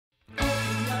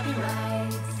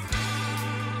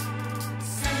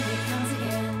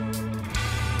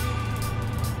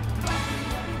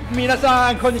皆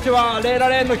さんこんにちは、レイラ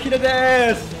レーンのヒデ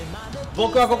です。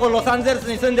僕はここロサンゼル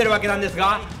スに住んでるわけなんです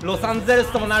が、ロサンゼル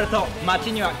スともなると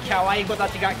街には可愛い子た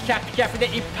ちがキャピキャピで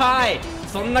いっぱい。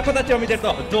そんな子たちを見てる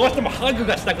とどうしてもハグ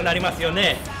がしたくなりますよ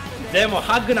ね。でも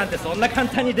ハグなんてそんな簡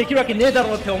単にできるわけねえだ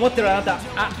ろうって思ってるあなた、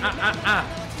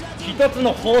一つ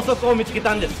の法則を見つけ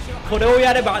たんです。これを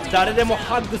やれば誰でも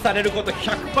ハグされること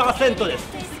 100% です。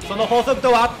その法則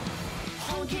とは、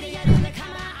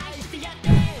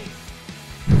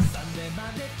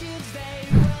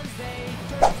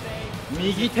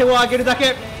右手を上げるだ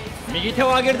け、右手を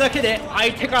上げるだけで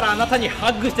相手からあなたに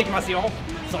ハグしてきますよ。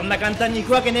そんな簡単にい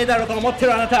くわけねえだろうと思って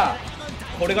るあなた、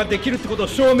これができるってことを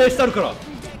証明してあるから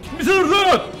見せるぞ。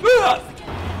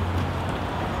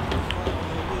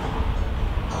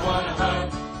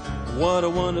What a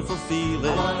wonderful feeling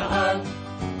to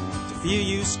feel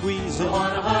you squeezing.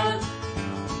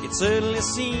 It certainly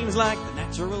seems like the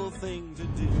natural thing to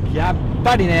do. やっ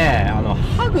ぱりね、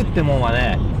ハグってもんは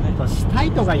ね、した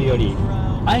いとかいうより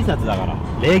挨拶だから、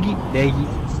礼儀。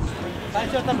最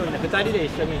初は多分ね、2人で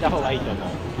一緒にいた方がいいと思う。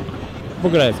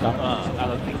僕らですか？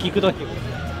聞くとき。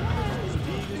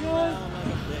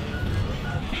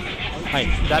はい、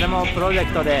誰もプロジェ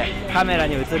クトでカメラ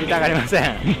に映りたがりませ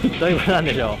ん。どういうことなん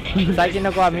でしょう。最近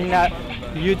の子はみんな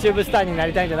YouTube スターにな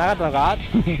りたいんじゃなかったのか？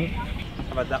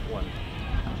 How about that one?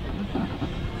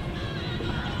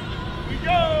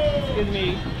 Excuse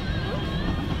me.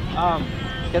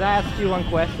 Can I ask you one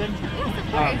question? Yes, of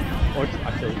course. Or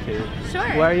actually two. Sure.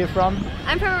 Where are you from?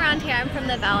 I'm from around here. I'm from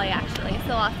the Valley, actually,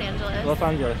 so Los Angeles. Los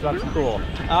Angeles. That's cool.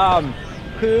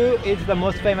 Who is the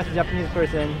most famous Japanese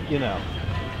person you know?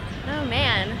 Oh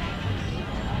man.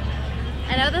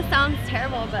 I know this sounds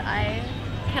terrible, but I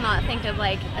cannot think of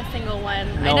like a single one.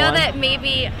 I know that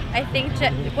maybe I think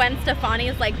Gwen Stefani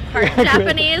is like part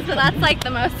Japanese, but that's like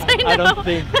the most I know. I don't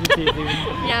think she's even.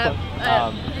 Yeah.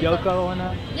 Yoko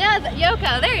Ono? Yeah,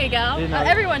 Yoko. There you go. You know,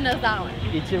 everyone knows that one.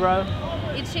 Ichiro?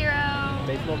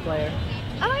 Baseball player?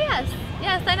 Oh yes.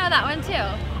 Yes, I know that one too.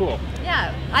 Cool.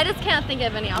 Yeah. I just can't think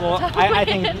of any off the top of my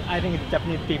head. I think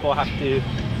Japanese people have to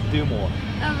do more.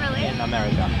 Oh really? In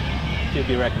America to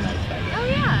be recognized. Oh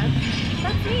yeah.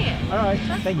 That's neat. All right.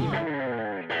 Thank you.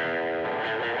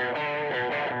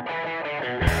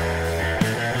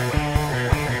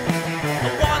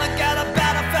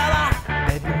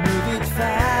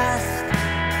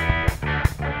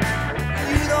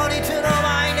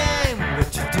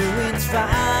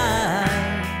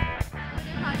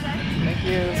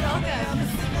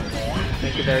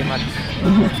 Thank you very much.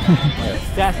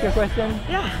 To ask you a question?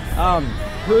 Yeah.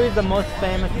 Who is the most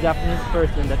famous Japanese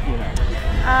person that you know?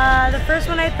 The first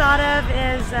one I thought of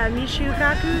is Michio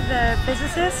Kaku, the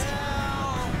physicist.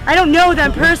 I don't know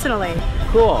them personally.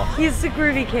 Cool. He's a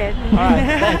groovy kid.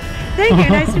 Alright, thank you.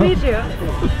 Nice to meet you.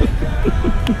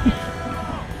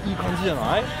 いい感じじゃ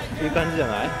ない？いい感じじゃ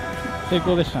ない？成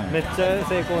功でしたね。めっちゃ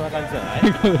成功な感じじゃない？成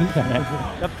功でしたね。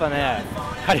やっぱね、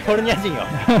カリフォルニア人よ。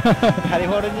カリ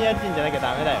フォルニア人じゃなきゃ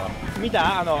ダメだよ。見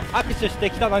た？握手して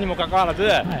きたのにもかかわらず、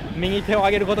右手を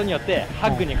上げることによってハ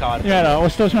グに変わる。いや、押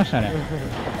し通しましたね。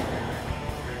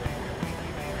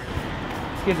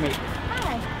Excuse me.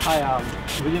 Hi.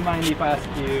 Would you mind if I ask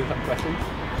you some questions?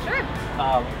 Sure.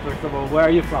 First of all, where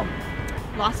are you from?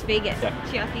 Las Vegas. Yeah.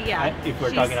 Chiaki, yeah. If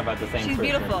we're talking about the same She's person.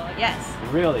 beautiful, yes.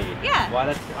 Really? Yeah.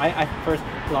 Well, I first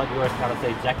thought you were going to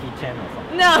say Jackie Chan or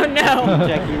something. No, no.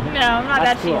 Jackie. No, I'm not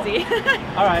That's that cool. cheesy.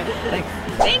 Alright, thanks.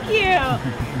 Thank you.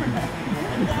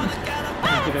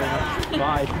 Thank you very much.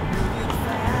 Bye.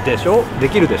 でしょ？で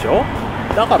きるでしょ？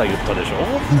だから言ったでしょ？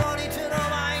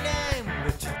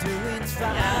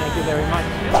 Thank you very much.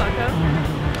 You're welcome.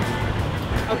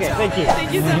 Okay, thank you.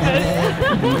 Thank you so much.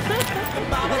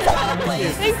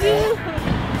 Thank you.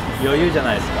 余裕じゃ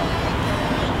ないですか。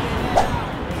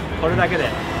これだけで、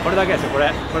これだけですよ。これ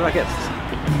だけです。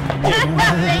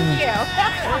Thank you.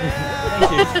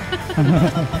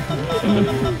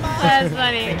 That's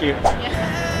funny. Thank you. Good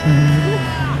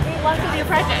luck with your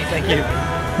project. Thank you.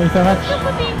 Thanks so much.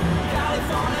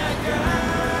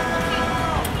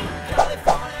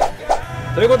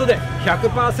 ということで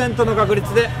 100% の確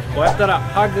率でこうやったら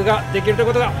ハグができるという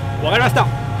ことが分かりました。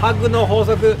ハグの法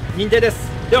則認定です。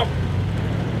では、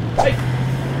はい。